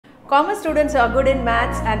Commerce students are good in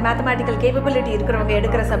maths and mathematical capability இருக்கிறவங்க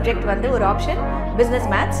எடுக்கிற subject வந்து ஒரு ஆப்ஷன் business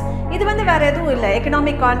maths. இது வந்து வேற எதுவும் இல்லை,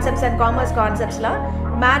 economic concepts and commerce conceptsலாம்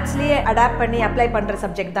mathsலயே adapt பண்ணி apply பண்ற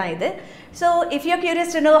சப்ஜெக்ட் தான் இது. So if you're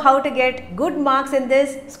curious to know how to get good marks in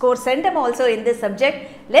this, score centum also in this subject,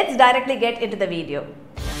 let's directly get into the video.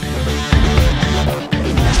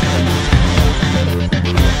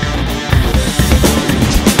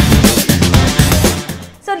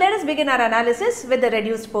 So let us begin our analysis with the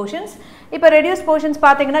reduced portions. இப்போ reduced portions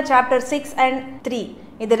பார்த்தீங்கன்னா chapter 6 and 3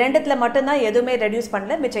 இது ரெண்டுத்துல மட்டும் தான் எதுவுமே reduce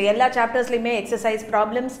பண்ணல. மிச்ச எல்லா chaptersலயுமே exercise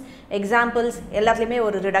problems, examples எல்லாத்துலயுமே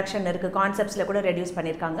ஒரு reduction இருக்கு. conceptsல கூட reduce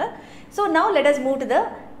பண்ணிருக்காங்க. So now let us move to the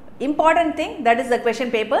important thing, that is the question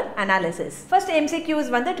paper analysis. First MCQs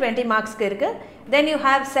வந்து 20 marks இருக்கு. Then you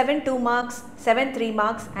have 7 2 marks, 7 3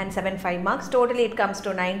 marks and 7 5 marks. Totally it comes to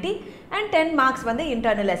 90 and 10 marks வந்து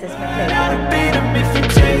internal assessment.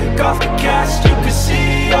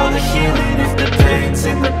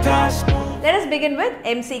 Let us begin with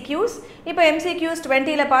MCQs. இப்போ MCQs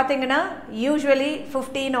 20ல பாத்தீங்கன்னா usually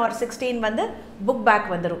 15 or 16 வந்து book back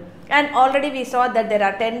வந்துரும். And already we saw that there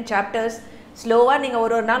are 10 chapters. ஸ்லோவாக நீங்கள்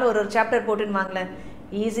ஒரு நாள் ஒரு சாப்டர் போட்டுன்னு வாங்கலேன்,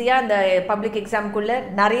 ஈஸியாக அந்த பப்ளிக் எக்ஸாமுக்குள்ளே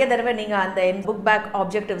நிறைய தடவை நீங்கள் அந்த புக் பேக்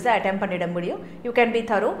ஆப்ஜெக்டிவ்ஸை அட்டெம்ப்ட் பண்ணிட முடியும். யூ கேன் பி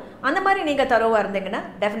தரோ. அந்த மாதிரி நீங்கள் தரோவாக இருந்தீங்கன்னா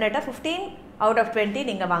டெஃபினட்டாக 15 out of 20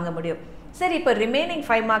 நீங்கள் வாங்க முடியும். சரி, இப்போ ரிமைனிங்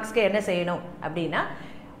 5 மார்க்ஸ்க்கு என்ன செய்யணும் அப்படின்னா,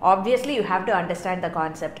 obviously you have to understand the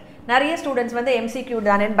concept. நிறைய ஸ்டூடெண்ட்ஸ் வந்து எம்சிக்யூ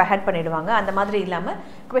தானேன்னு பஹட் பண்ணிடுவாங்க. அந்த மாதிரி இல்லாமல்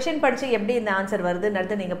கொஷின் படித்து எப்படி இந்த ஆன்சர்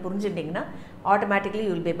வருதுன்றது நீங்கள் புரிஞ்சுட்டிங்கன்னா automatically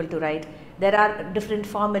you will be able to write. There are different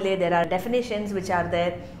formulae, there are definitions which are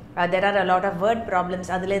there, there are a lot of word problems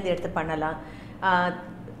அதுலேருந்து எடுத்து பண்ணலாம்.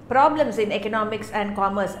 Problems in economics and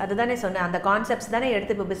commerce அதுதானே சொன்னேன், அந்த கான்செப்ட்ஸ் தானே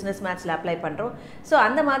எடுத்து இப்போ பிஸ்னஸ் மேத்ஸில் அப்ளை பண்ணுறோம். ஸோ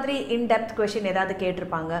அந்த மாதிரி இன்டெப்த் கொஷின் ஏதாவது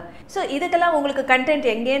கேட்டிருப்பாங்க. ஸோ இதுக்கெல்லாம் உங்களுக்கு கண்டென்ட்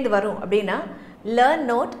எங்கேருந்து வரும் அப்படின்னா, learn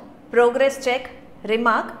note, progress check,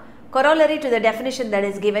 remark, corollary to the definition that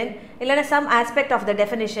is given, இல்லைனா some aspect of the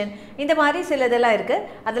definition, இந்த மாதிரி சில இதெல்லாம் இருக்குது.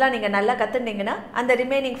 அதெல்லாம் நீங்கள் நல்லா கற்றுனீங்கன்னா அந்த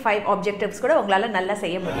ரிமைனிங் 5 objectives கூட உங்களால் நல்லா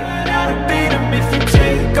செய்ய முடியும்.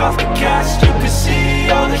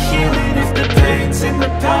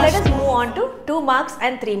 Let us move on to 2 marks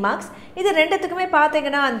and 3 marks. இது ரெண்டுத்துக்குமே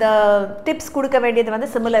பார்த்தீங்கன்னா அந்த டிப்ஸ் கொடுக்க வேண்டியது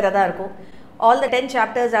வந்து சிமிலராக தான் இருக்கும். All the 10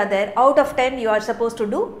 chapters are there. Out of 10 you are supposed to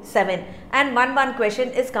do 7 and one question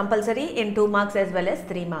is compulsory in 2 marks as well as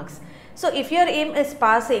 3 marks. So if your aim is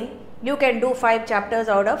passing, you can do 5 chapters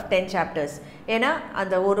out of 10 chapters. ஏன்னா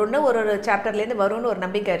அந்த ஒரு சாப்டர்லேருந்து வரும்னு ஒரு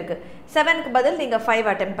நம்பிக்கை இருக்குது. 7க்கு பதில் நீங்கள் 5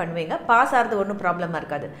 attempt பண்ணுவீங்க, பாஸ் ஆகிறது ஒன்றும் ப்ராப்ளமாக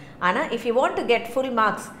இருக்காது. ஆனால் if you want to get full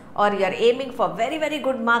marks or you are aiming for very very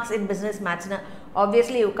good marks in business maths,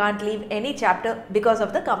 obviously you can't leave any chapter because of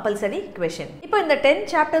the compulsory question. இப்போ இந்த 10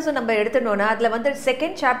 chapters நம்ம எடுத்துனோன்னா அதில் வந்து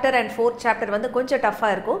 2nd chapter and 4th chapter வந்து கொஞ்சம்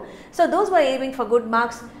டஃப்பாக இருக்கும். So those who are aiming for good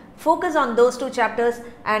marks, focus on those 2 chapters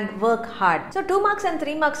and work hard. So 2 marks and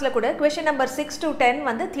 3 marksல கூட question number 6 to 10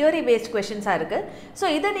 வந்து theory based questions இருக்கு. So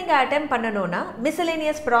இதை நீங்க attempt பண்ணனும்னா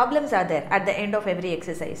miscellaneous problems are there at the end of every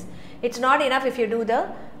exercise. It's not enough if you do the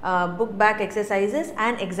book back exercises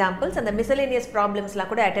and examples, and the miscellaneous problemsலாம்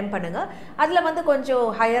கூட attempt பண்ணுங்க. அதுல வந்து கொஞ்சம்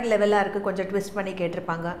higher level இருக்கு, கொஞ்சம் twist பண்ணி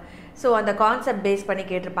கேட்டிருப்பாங்க. ஸோ அந்த கான்செப்ட் பேஸ் பண்ணி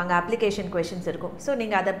கேட்டிருப்பாங்க, அப்ளிகேஷன் கொஷின்ஸ் இருக்கும். ஸோ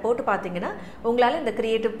நீங்கள் அதை போட்டு பார்த்தீங்கன்னா உங்களால் இந்த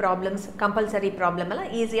கிரியேட்டிவ் ப்ராப்ளம்ஸ், கம்பல்சரி ப்ராப்ளம்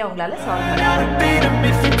எல்லாம் ஈஸியாக உங்களால் சால்வ் பண்ணலாம்.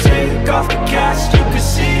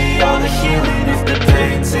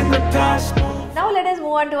 Now let us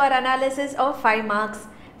move on to our analysis of 5 marks.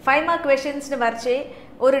 5 mark questions வரைச்சே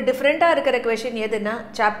ஒரு டிஃப்ரெண்ட்டாக இருக்கிற கொஷின் எதுனா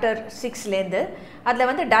சாப்டர் 6லேருந்து அதில்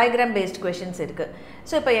வந்து டயக்ராம் பேஸ்ட் கொஷின்ஸ் இருக்குது.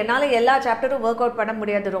 ஸோ இப்போ என்னால் எல்லா சாப்டரும் ஒர்க் அவுட் பண்ண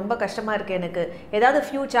முடியாது, ரொம்ப கஷ்டமாக இருக்குது எனக்கு, ஏதாவது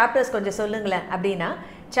ஃபியூ சாப்டர்ஸ் கொஞ்சம் சொல்லுங்களேன் அப்படின்னா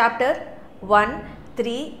chapter 1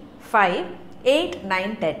 3 5 8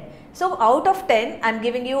 9 10. So out of 10 I am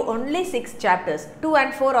giving you only 6 chapters. 2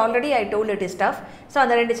 and 4 already I told it is tough. So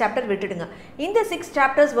அந்த 2 chapter விட்டுடுங்க. இந்த 6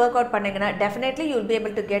 chapters work out பண்ணீங்கன்னா definitely you will be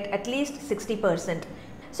able to get at least 60%.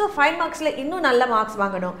 So 5 மார்க்ஸில் இன்னும் நல்ல marks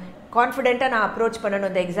வாங்கணும், கான்ஃபிடென்ட்டாக நான் approach பண்ணணும்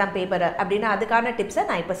இந்த எக்ஸாம் பேப்பரை அப்படின்னா அதுக்கான டிப்ஸை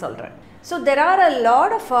நான் இப்போ சொல்கிறேன். So there are a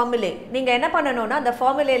lot of ஃபார்முலே. நீங்கள் என்ன பண்ணணும்னா அந்த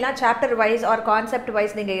ஃபார்முலேலாம் chapter wise R concept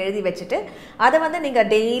wise நீங்கள் எழுதி வச்சுட்டு அதை வந்து நீங்கள்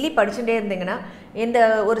டெய்லி படிச்சுட்டே இருந்தீங்கன்னா இந்த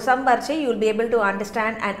ஒரு some வரைச்சி you will be able to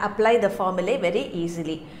understand and apply the ஃபார்முலே very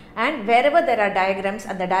easily. And wherever there are diagrams,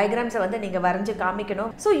 and the diagrams வந்து நீங்க வரைஞ்சு காமிக்கணும்.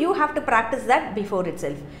 So you have to practice that before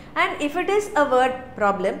itself. And if it is a word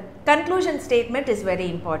problem, conclusion statement is very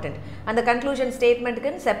important. And the conclusion statement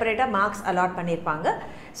can separate marks allot பண்ணிருப்பாங்க.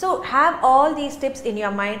 So have all these tips in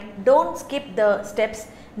your mind. Don't skip the steps.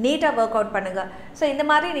 neat work out பண்ணுங்க. So இந்த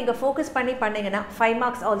மாதிரி நீங்க focus பண்ணி பண்ணீங்கன்னா 5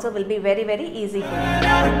 marks also will be very very easy for you.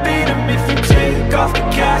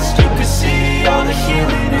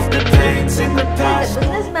 the pains in the past.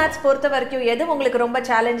 Business maths பொறுத்த வரைக்கும் எது உங்களுக்கு ரொம்ப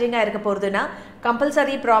சேலஞ்சிங்கா இருக்க போறதுனா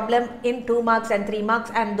compulsory problem in 2 marks and 3 marks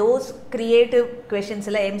and those creative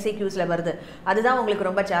questionsல MCQsல வருது அதுதான் உங்களுக்கு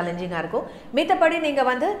ரொம்ப சேலஞ்சிங்கா இருக்கும் மித்தபடி நீங்க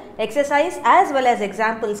வந்து exercise as well as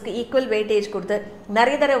exampleஸ்க்கு equal weightage கொடுத்து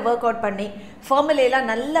நிறைய தடவை work out பண்ணி formula எல்லாம்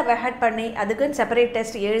நல்லா by-heart பண்ணி அதுக்கு separate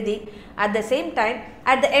test எழுதி at the same time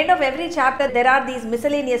at the end of every chapter there are these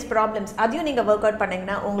miscellaneous problems அதையும் நீங்க work out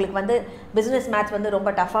பண்ணீங்கன்னா உங்களுக்கு வந்து business maths வந்து ரொம்ப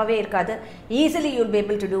டஃபாவே இருக்காது easily you'll be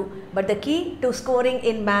able to do but the key to scoring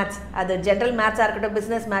in maths அது general maths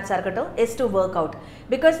business maths is to work out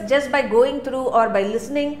because just by going through or by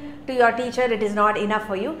listening to your teacher it is not enough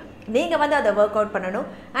for you நீங்க வந்து அத work out பண்ணனும்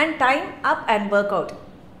and time up and work out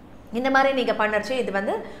இந்த மாதிரி நீங்க பண்ணறச்சே இது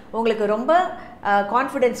வந்து உங்களுக்கு ரொம்ப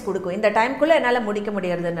கான்ஃபிடன்ஸ் கொடுக்கும் இந்த டைம் குள்ள என்னால முடிக்க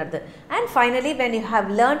முடியறதுன்றது and finally when you have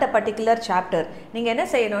learned a particular chapter நீங்க என்ன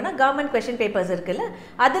செய்யணும்னா கவர்மெண்ட் क्वेश्चन பேப்பர்ஸ் இருக்குல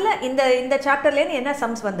அதுல இந்த சாப்டர்ல என்ன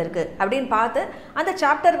சம்ஸ் வந்திருக்கு அப்படினு பார்த்து அந்த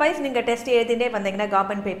சாப்டர் வைஸ் நீங்க டெஸ்ட் எழுதினே வந்தீங்கன்னா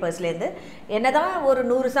கவர்மெண்ட் பேப்பர்ஸ்ல இருந்து என்னதான் ஒரு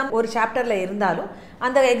 100 சம் ஒரு சாப்டர்ல இருந்தாலும்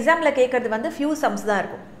அந்த எக்ஸாம்ல கேக்குறது வந்து few sums தான்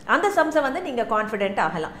இருக்கும் அந்த sums வந்து நீங்க கான்ஃபிடென்ட்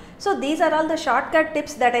ஆகலாம் so these are all the shortcut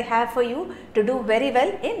tips that I have for you to do very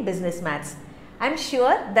well in business maths I'm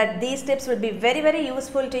sure that these tips will be very very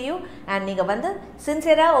useful to you and நீங்க வந்து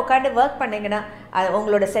சின்சியரா உட்கார்ந்து work பண்ணீங்கனா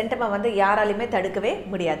உங்களோட சென்டமை வந்து யாராலுமே தடுக்கவே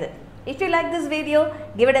முடியாது If you like this video,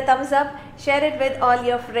 give it a thumbs up, share it with all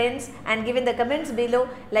your friends and give in the comments below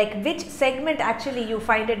like which segment actually you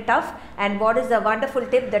find it tough and what is the wonderful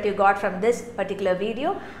tip that you got from this particular video.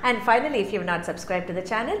 And finally, if you have not subscribed to the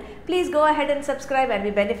channel, please go ahead and subscribe and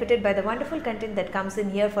be benefited by the wonderful content that comes in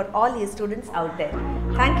here for all you students out there.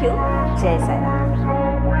 Thank you. Jai Sai Ram.